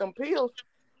still need them pills,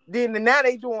 then now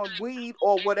they doing weed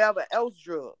or whatever else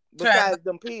drug besides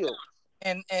them pills.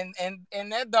 And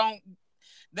that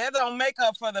don't make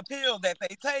up for the pill that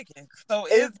they taking. So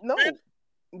it's no.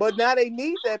 But now they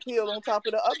need that pill on top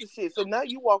of the other shit. So now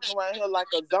you walking around here like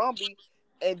a zombie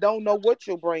and don't know what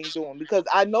your brain doing. Because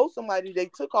I know somebody, they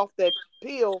took off that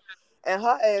pill and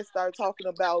her ass started talking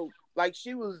about like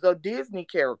she was a Disney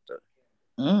character.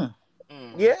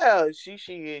 Yeah, she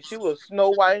was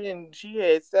Snow White and she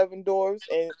had 7 doors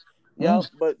and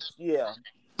but yeah.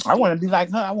 I want to be like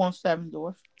her. I want 7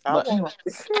 doors. I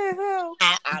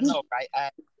know, right?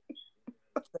 I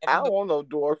don't want no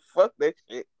door. Fuck that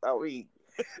shit. I mean,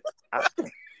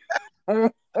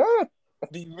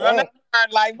 be running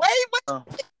like, wait.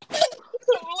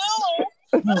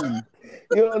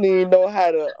 You don't even know how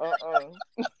to. I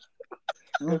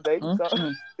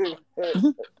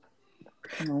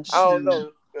don't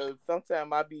know.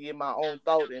 Sometimes I be in my own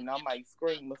thought and I might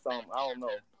scream or something. I don't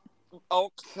know.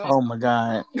 Oh my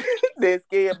God. They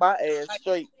scared my ass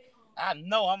straight. I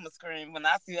know I'm gonna scream when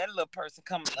I see that little person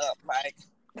coming up. Like,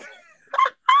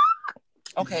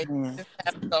 okay.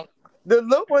 The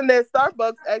look when that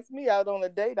Starbucks asked me out on a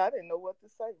date, I didn't know what to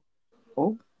say.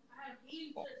 Oh.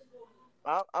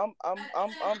 I'm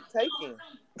taking.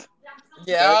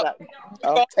 Yeah.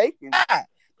 I'm taking.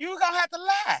 You gonna have to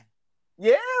lie.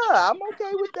 Yeah, I'm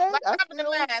okay with that.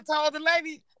 Like I told the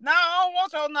lady, no, I don't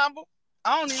want your number.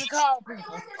 I don't even call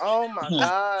people. Oh my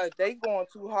God, they going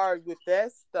too hard with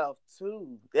that stuff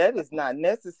too. That is not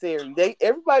necessary.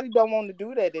 Everybody don't want to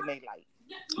do that in their life.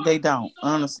 They don't,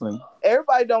 honestly.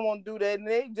 Everybody don't want to do that, and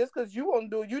they just because you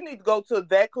want to do it, you need to go to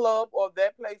that club or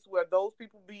that place where those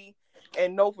people be,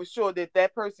 and know for sure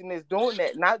that person is doing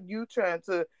that. Not you trying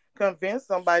to convince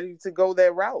somebody to go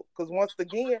that route. Because once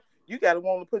again, you gotta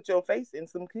want to put your face in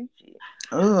some key shit.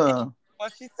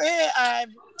 what she said.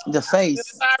 The face. I feel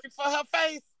sorry for her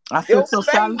face. I feel so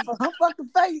sorry for her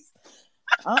fucking face.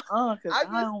 I just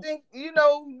think,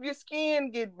 your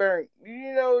skin get burnt.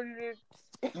 I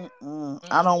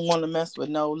don't want to mess with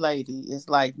no lady. It's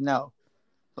like, no.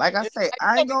 Like I say,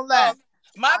 I ain't gonna lie.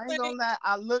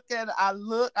 I look at her, I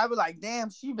be like, damn,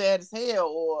 she bad as hell,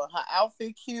 or her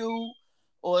outfit cute,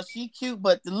 or she cute,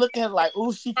 but to look at her like,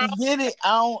 oh, she can get it.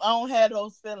 I don't have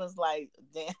those feelings like,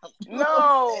 damn.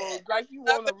 No, like you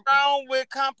want nothing wrong with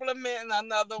complimenting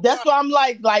another That's why I'm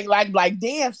like,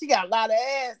 damn, she got a lot of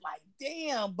ass. Like,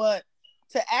 damn, but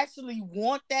to actually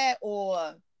want that,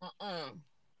 or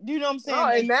you know what I'm saying? No,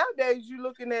 and nowadays you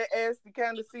looking at ass to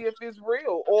kind of see if it's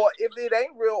real, or if it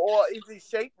ain't real, or is it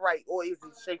shaped right, or is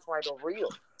it shaped right or real?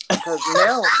 Because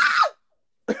now,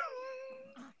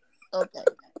 okay,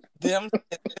 a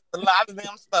lot of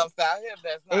them stuffs out here.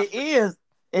 That's not. It is.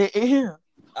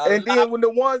 And then when the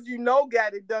ones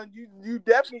got it done, you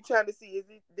definitely trying to see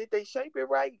did they shape it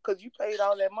right? Because you paid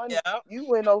all that money. Yeah. You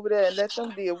went over there and let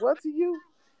them did what to you?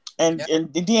 And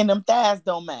then them thighs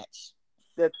don't match.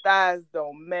 The thighs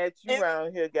don't match. You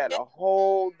around here got a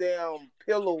whole damn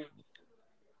pillow.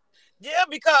 Yeah,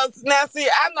 because now see,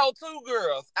 I know two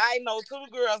girls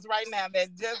right now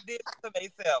that just did it to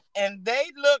themselves, and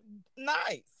they look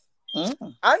nice.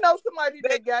 I know somebody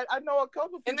I know a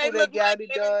couple people that got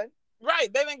it done.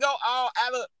 Right, they didn't go all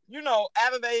out of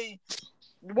they.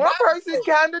 One person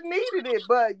kind of needed it,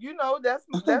 but that's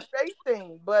their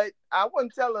thing. But I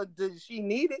wouldn't tell her that she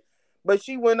needed it. But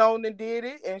she went on and did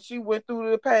it, and she went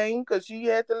through the pain because she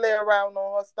had to lay around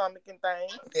on her stomach and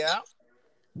things. Yeah.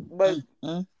 But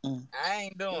I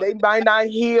ain't doing they might not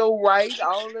heal right,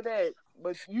 all of that.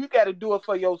 But you got to do it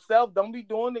for yourself. Don't be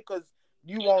doing it because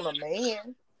you want a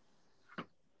man.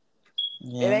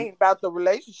 Yeah. It ain't about the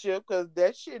relationship because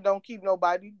that shit don't keep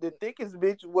nobody. The thickest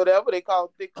bitch, whatever they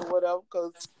call thick or whatever,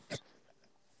 because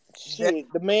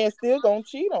the man still gonna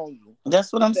cheat on you.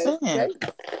 That's what I'm saying.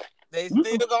 They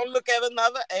still gonna look at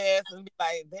another ass and be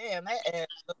like, damn, that ass.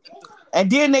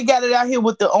 And then they got it out here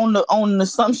with on the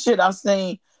some shit I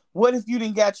seen. What if you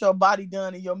didn't got your body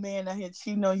done and your man out here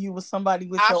cheating on you with somebody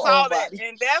with your own body? I saw that,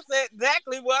 and that's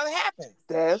exactly what happened.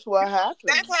 That's what happened.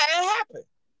 That's how it happened.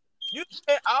 You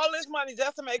spend all this money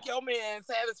just to make your man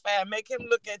satisfied, make him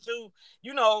look at you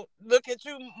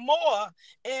more,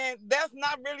 and that's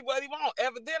not really what he wants.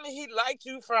 Evidently, he liked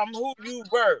you from who you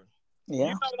were. Yeah.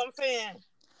 You know what I'm saying?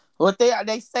 Well,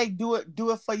 they say do it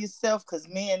for yourself because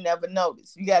men never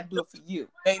notice. You got to do it for you.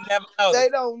 They never notice. They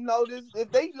don't notice. If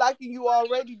they liking you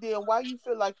already, then why you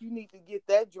feel like you need to get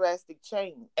that drastic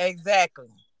change? Exactly.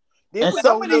 Then we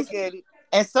don't look at it.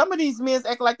 And some of these men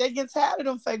act like they get tired of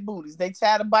them fake booties. They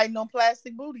tired of biting on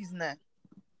plastic booties now.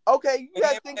 Okay, you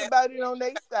got to think about it on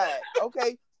their side.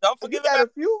 Okay, don't forget you got a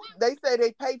few. They say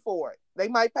they pay for it. They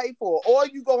might pay for it, or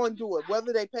you go and do it.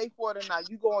 Whether they pay for it or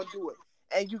not, you go and do it,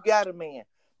 and you got a man.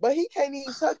 But he can't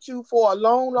even touch you for a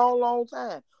long, long, long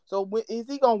time. So is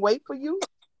he gonna wait for you?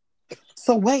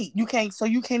 So wait, you can't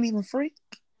even freak?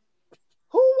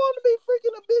 Who want to be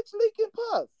freaking a bitch leaking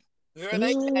puss? Girl,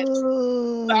 they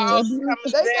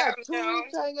got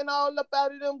tubes hanging all up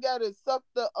out of them. Got to suck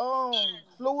the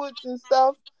fluids and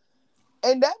stuff,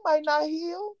 and that might not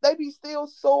heal. They be still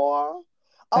sore.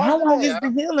 How long is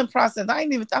the healing process? I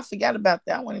forgot about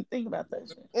that. I wouldn't even think about that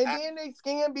shit. And then their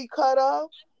skin be cut off.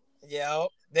 Yeah,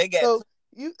 they get. So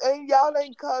y'all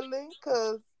ain't cuddling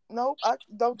because nope.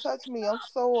 Don't touch me. I'm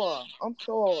sore.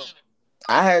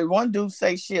 I heard one dude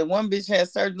say shit. One bitch had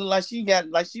surgery like she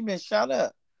been shot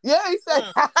up. Yeah, he said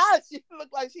she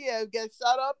looked like she had got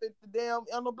shot up at the damn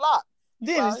on the block.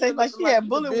 Then it say like she had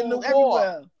bullet wounds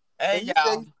everywhere. Hey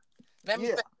y'all, let me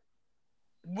say,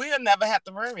 we'll never have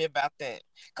to worry about that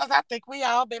because I think we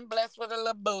all been blessed with a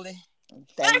little booty.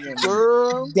 Dang it,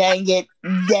 girl! Dang it!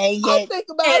 I think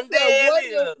about that. What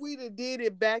if we did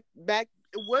it back?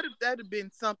 What if that had been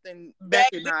something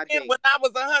back in our day? When I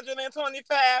was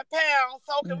 125 pounds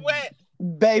soaking wet?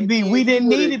 Baby, we didn't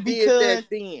need it because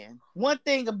one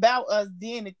thing about us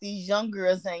then that these young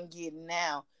girls ain't getting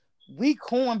now, we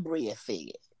cornbread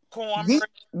fed.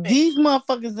 These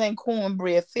motherfuckers ain't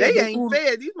cornbread fed. They ain't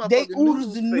fed. These motherfuckers they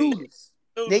oodles and noodles.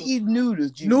 They eat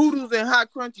noodles. Juice. Noodles and hot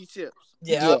crunchy chips.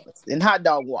 Yeah. Yes. And hot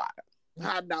dog water.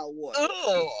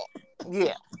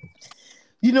 Yeah.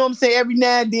 You know what I'm saying? Every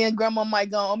now and then, grandma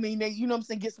might go. You know what I'm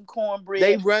saying? Get some cornbread.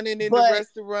 They running in the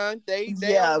restaurant.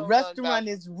 Restaurant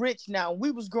is rich now.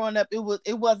 We was growing up.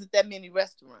 It wasn't that many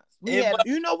restaurants.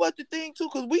 You know what the thing too?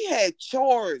 Because we had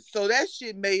chores, so that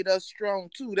shit made us strong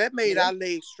too. That made our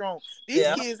legs strong. These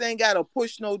kids ain't got to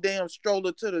push no damn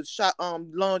stroller to the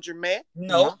laundromat.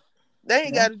 No. They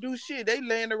ain't got to do shit. They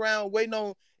laying around waiting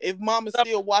on if mama's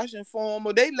still washing for them,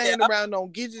 or they laying around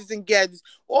on gadgets and gadgets,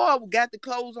 or got the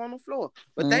clothes on the floor.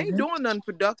 But they ain't doing nothing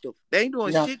productive. They ain't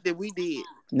doing shit that we did.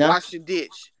 Wash the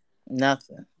dish.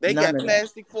 Nothing. They got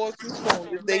plastic forks and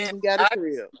spoons if they even got a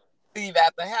crib. Leave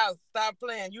out the house. Stop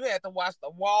playing. You had to wash the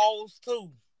walls too.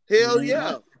 Hell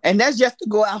yeah. And that's just to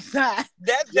go outside.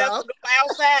 That's just to go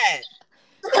outside.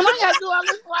 And I gotta do all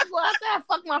this before I go outside.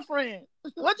 Fuck my friend.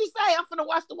 What'd you say? I'm finna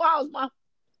watch the walls, Mom.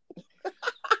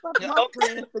 Fuck my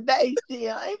friend today.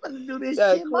 Yeah, I ain't finna do this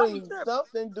shit. Clean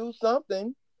something, do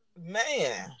something.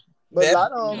 Man. But a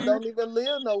lot of them don't even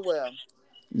live nowhere.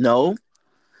 No.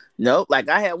 Like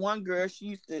I had one girl,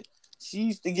 she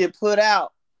used to get put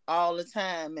out all the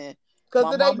time, man.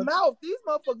 Because of their mouth. These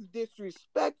motherfuckers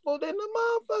disrespectful than the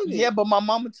motherfuckers. Yeah, but my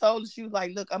mama told her, she was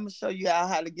like, look, I'm gonna show you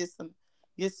how to get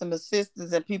some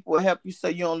assistance and people will help you so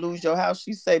you don't lose your house.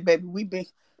 She say, baby,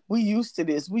 we used to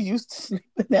this. We used to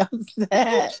sleeping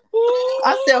outside.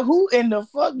 I said, who in the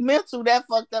fuck mental that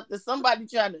fucked up that somebody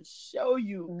trying to show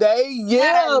you? But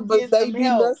they be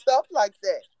messed up like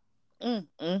that. Ooh,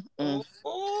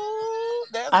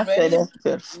 that's I said that's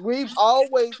good. We've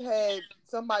always had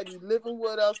somebody living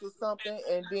with us or something,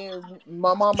 and then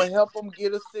my mama help them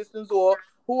get assistance, or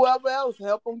whoever else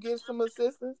help them get some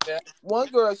assistance. Yeah. One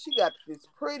girl, she got this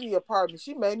pretty apartment.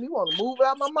 She made me want to move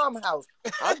out my mama's house.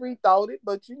 I rethought it,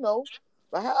 but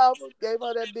but however, gave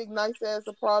her that big nice ass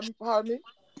apartment.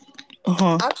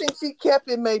 I think she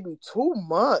kept it maybe 2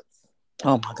 months.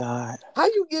 Oh my God! How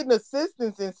you getting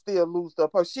assistance and still lose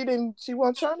up her? She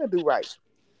wasn't trying to do right.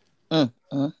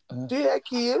 She had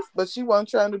kids, but she wasn't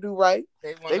trying to do right.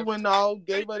 They went all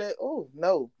gave her that. Oh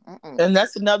no! And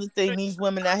that's another thing. These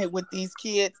women out here with these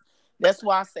kids. That's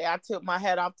why I say I took my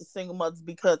hat off to single mothers,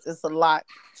 because it's a lot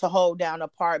to hold down an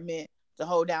apartment, to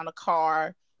hold down a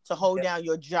car, to hold down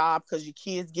your job because your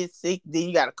kids get sick. Then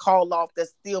you got to call off.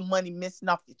 There's still money missing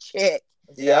off your check.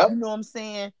 Yeah, you know what I'm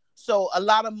saying. So a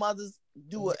lot of mothers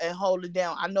do it and hold it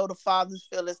down. I know the fathers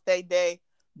feel it's their day,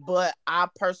 but I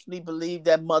personally believe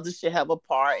that mothers should have a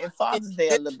part in Father's Day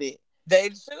a little bit. They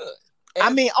should.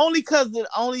 I mean, only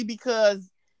because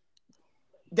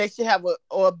they should have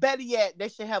or better yet, they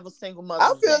should have a single mother.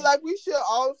 I feel like we should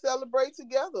all celebrate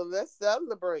together. Let's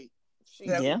celebrate.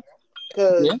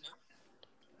 Because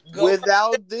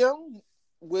without them,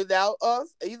 without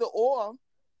us, either or,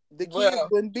 the kids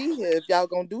wouldn't be here if y'all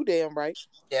gonna do damn right.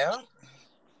 Yeah.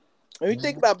 When you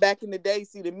think about back in the day,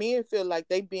 see, the men feel like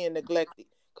they being neglected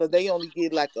because they only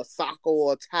get like a sock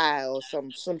or a tie or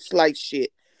some slight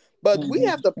shit. But we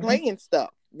have to plan stuff.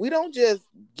 We don't just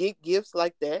get gifts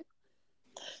like that.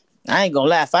 I ain't gonna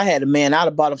lie. If I had a man, I'd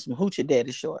have bought him some Hoochie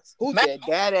Daddy shorts. Hoochie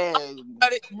Daddy.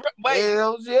 Wait.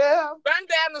 Hells yeah. Run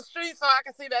down the street so I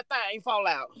can see that thing fall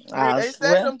out. They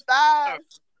said them thighs.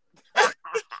 I'm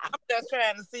just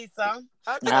trying to see something.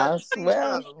 I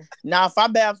swear. Now, if I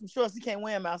buy him some shorts, he can't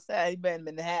wear them outside. He better them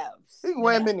in the house. He can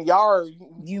wear them in the yard.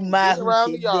 You my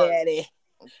Hoochie Daddy.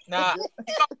 Nah,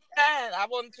 I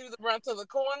wanted you to run to the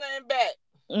corner and back.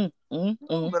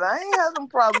 But I ain't had them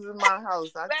problems in my house.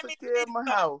 I took care of my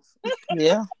house.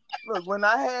 Yeah. Look, when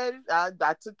I had it,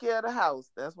 I took care of the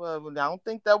house. That's why I don't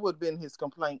think that would have been his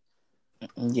complaint.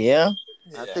 Yeah.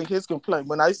 I think his complaint.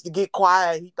 When I used to get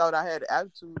quiet, he thought I had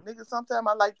attitude. Nigga, sometimes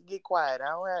I like to get quiet. I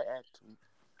don't have attitude.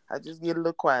 I just get a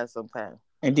little quiet sometimes.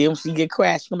 And then when she get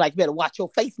crashed, I'm like, you better watch your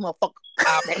face, motherfucker.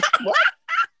 What?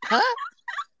 Huh?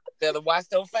 Better watch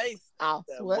your face.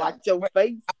 Watch your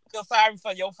face. I feel sorry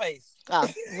for your face.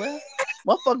 Well,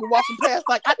 motherfucker walking past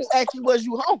like, I just asked you, was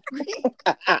you hungry?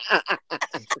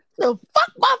 The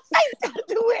fuck my face got to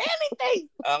do with anything?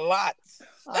 A lot.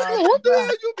 What the hell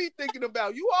you be thinking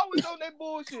about? You always on that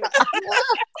bullshit.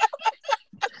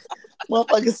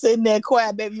 Motherfucker sitting there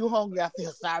quiet, baby, you hungry? I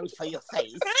feel sorry for your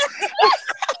face.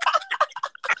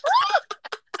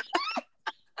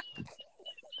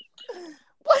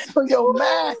 What's on your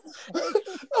mind?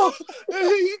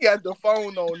 He got the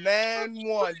phone on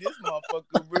 9-1. This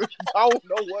motherfucker really don't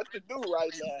know what to do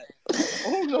right now.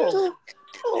 Oh no.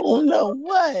 Oh no,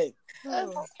 what?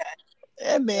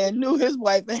 That man knew his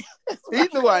wife. He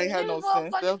knew I ain't had no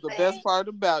sense. That was the best part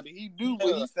about it. He knew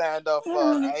what he signed up for.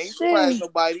 I ain't surprised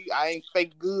nobody. I ain't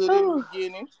fake good in the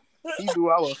beginning. He knew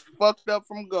I was fucked up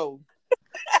from go.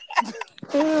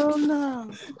 Hell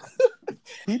no.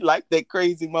 He liked that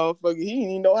crazy motherfucker. He didn't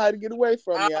even know how to get away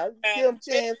from me. I give him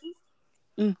chances.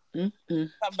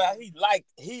 About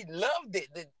he loved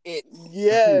it.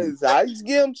 Yes, I just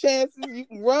give him chances. You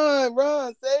can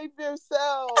run, save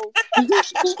yourself.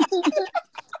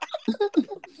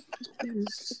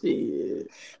 Shit.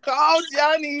 Call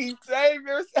Johnny, save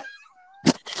yourself.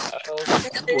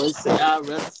 Boy say I'd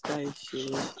rather stay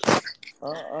shit.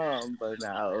 But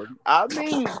now, I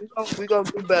mean, we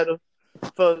gonna do better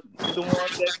for the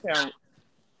ones that count.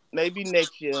 Maybe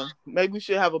next year. Maybe we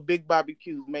should have a big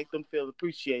barbecue, make them feel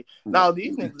appreciated. No,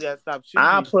 these niggas gotta stop shooting.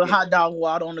 I'll put hot dog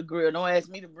water on the grill. Don't ask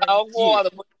me to bring dog water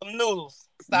with some noodles.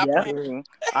 Stop playing.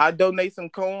 I'll donate some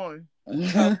corn.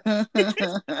 I'll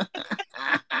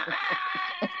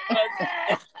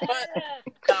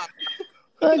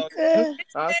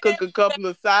cook a couple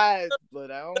of sides,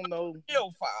 but I don't know.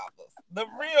 The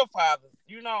real fathers,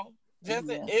 you know, just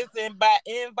it's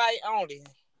invite only.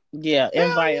 Yeah,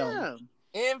 invite only.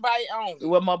 Invite only.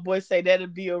 What my boy say, that'll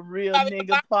be a real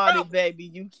nigga party,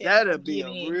 baby. You can't. That'll be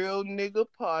a real nigga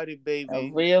party, baby. A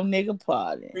real nigga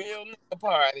party. Real nigga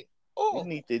party. Ooh. We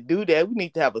need to do that. We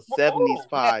need to have a 70s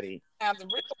party. A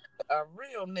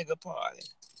real nigga party.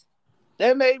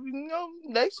 That maybe, you know,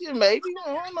 next year, maybe,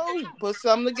 I don't know, put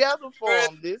something together for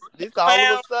them. This all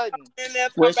of a sudden.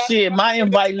 Well, shit, my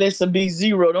invite list will be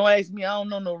 0. Don't ask me. I don't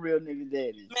know no real nigga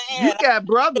daddy. Man, you got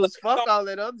brothers. Fuck all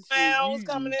that other shit.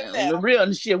 Coming in there. The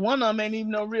real shit. One of them ain't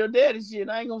even no real daddy shit.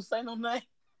 I ain't gonna say no name.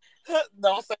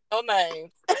 Don't say no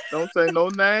names. Don't say no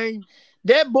name.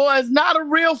 That boy is not a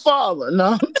real father.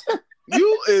 No.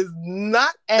 You is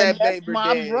not that baby daddy.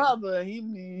 My brother.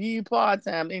 He part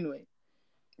time anyway.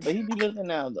 But he be looking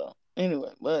now though.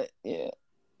 Anyway, but yeah.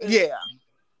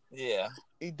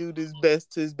 He do his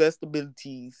best to his best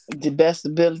abilities. The best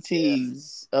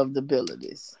abilities of the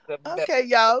abilities. Okay,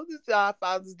 y'all. This is our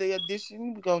Father's Day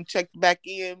edition. We're gonna check back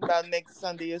in about next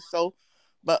Sunday or so.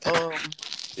 But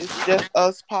it's Just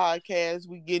Us podcast.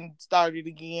 We getting started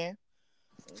again.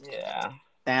 Yeah.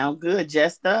 Sound good.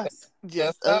 Just Us.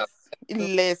 Just Us.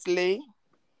 Leslie.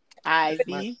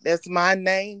 Ivy. That's my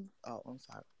name. Oh, I'm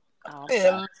sorry.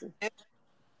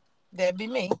 That'd be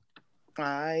me. All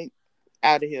right.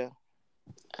 Out of here.